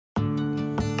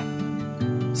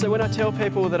So when I tell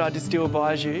people that I distill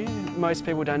baijiu, most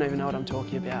people don't even know what I'm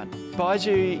talking about.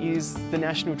 Baijiu is the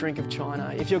national drink of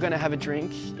China. If you're going to have a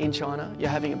drink in China, you're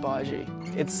having a baijiu.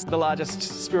 It's the largest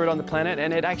spirit on the planet,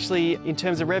 and it actually, in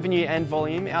terms of revenue and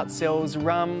volume, outsells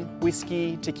rum,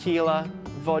 whiskey, tequila,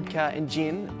 vodka and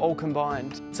gin all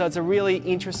combined. So it's a really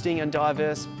interesting and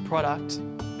diverse product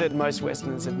that most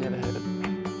Westerners have never heard of.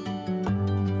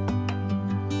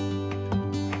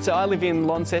 So I live in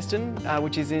Launceston,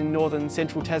 which is in northern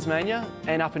central Tasmania,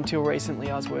 and up until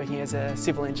recently I was working as a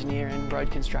civil engineer in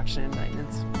road construction and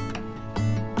maintenance.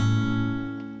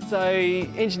 So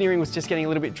engineering was just getting a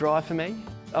little bit dry for me.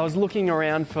 I was looking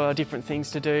around for different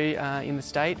things to do in the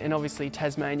state, and obviously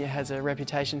Tasmania has a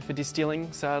reputation for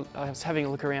distilling, so I was having a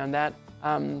look around that.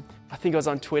 I think I was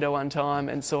on Twitter one time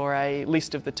and saw a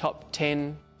list of the top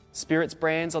 10 spirits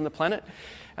brands on the planet,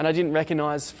 and I didn't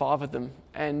recognise 5 of them,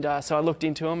 and so I looked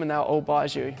into them and they were all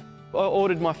baijiu. I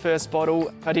ordered my first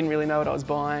bottle. I didn't really know what I was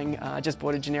buying. I just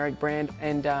bought a generic brand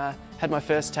and had my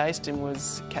first taste and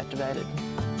was captivated.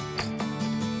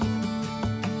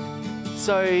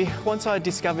 So once I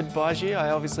discovered baijiu,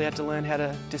 I obviously had to learn how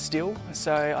to distill.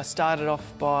 So I started off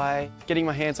by getting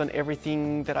my hands on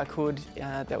everything that I could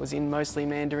that was in mostly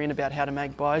Mandarin about how to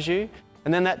make baijiu.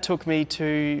 And then that took me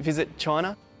to visit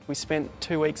China. We spent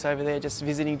 2 weeks over there just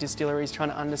visiting distilleries, trying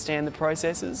to understand the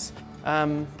processes.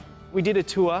 We did a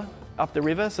tour up the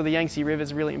river, so the Yangtze River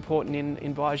is really important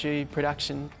in baijiu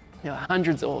production. You know,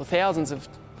 hundreds or thousands of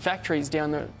factories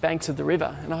down the banks of the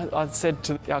river. And I said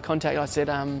to our contact, I said,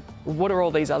 what are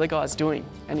all these other guys doing?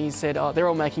 And he said, oh, they're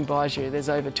all making baijiu. There's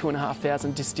over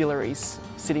 2,500 distilleries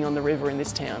sitting on the river in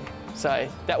this town. So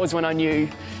that was when I knew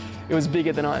it was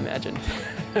bigger than I imagined.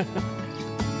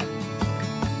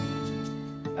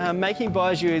 Making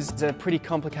baijiu is a pretty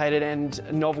complicated and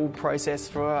novel process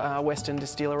for a Western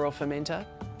distiller or fermenter.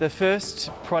 The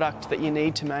first product that you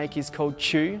need to make is called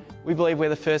chu. We believe we're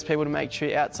the first people to make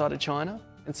chu outside of China.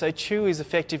 And so chu is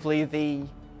effectively the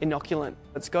inoculant.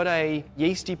 It's got a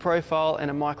yeasty profile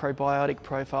and a microbiotic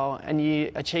profile, and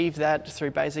you achieve that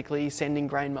through basically sending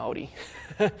grain mouldy.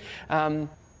 And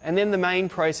then the main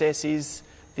process is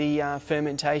the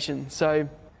fermentation. So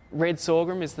red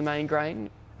sorghum is the main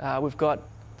grain. We've got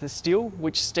the still,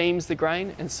 which steams the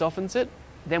grain and softens it.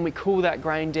 Then we cool that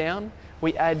grain down,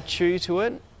 we add chu to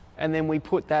it, and then we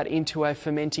put that into a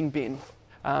fermenting bin.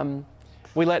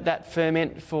 We let that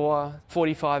ferment for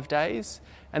 45 days,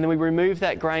 and then we remove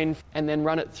that grain and then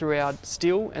run it through our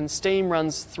still, and steam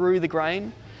runs through the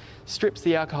grain, strips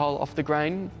the alcohol off the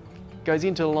grain, goes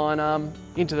into the line arm,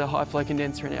 into the high flow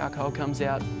condenser, and alcohol comes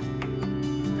out.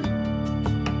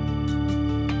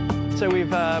 So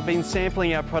we've been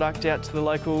sampling our product out to the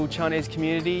local Chinese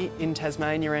community in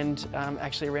Tasmania and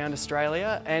actually around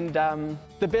Australia, and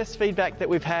the best feedback that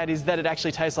we've had is that it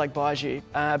actually tastes like baijiu,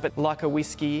 but like a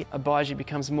whiskey, a baijiu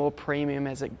becomes more premium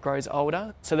as it grows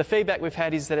older. So the feedback we've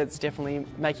had is that it's definitely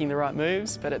making the right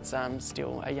moves, but it's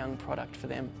still a young product for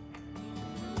them.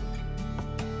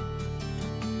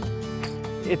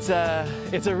 It's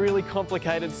a really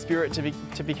complicated spirit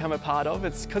to become a part of.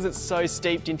 It's because it's so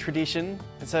steeped in tradition.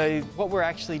 And so what we're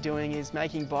actually doing is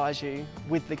making baijiu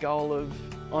with the goal of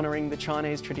honouring the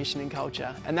Chinese tradition and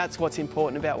culture. And that's what's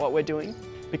important about what we're doing.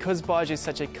 Because baijiu is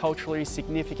such a culturally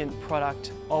significant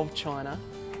product of China,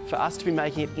 for us to be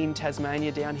making it in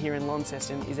Tasmania down here in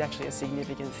Launceston is actually a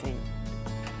significant thing.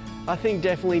 I think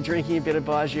definitely drinking a bit of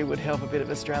baijiu would help a bit of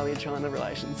Australia-China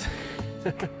relations.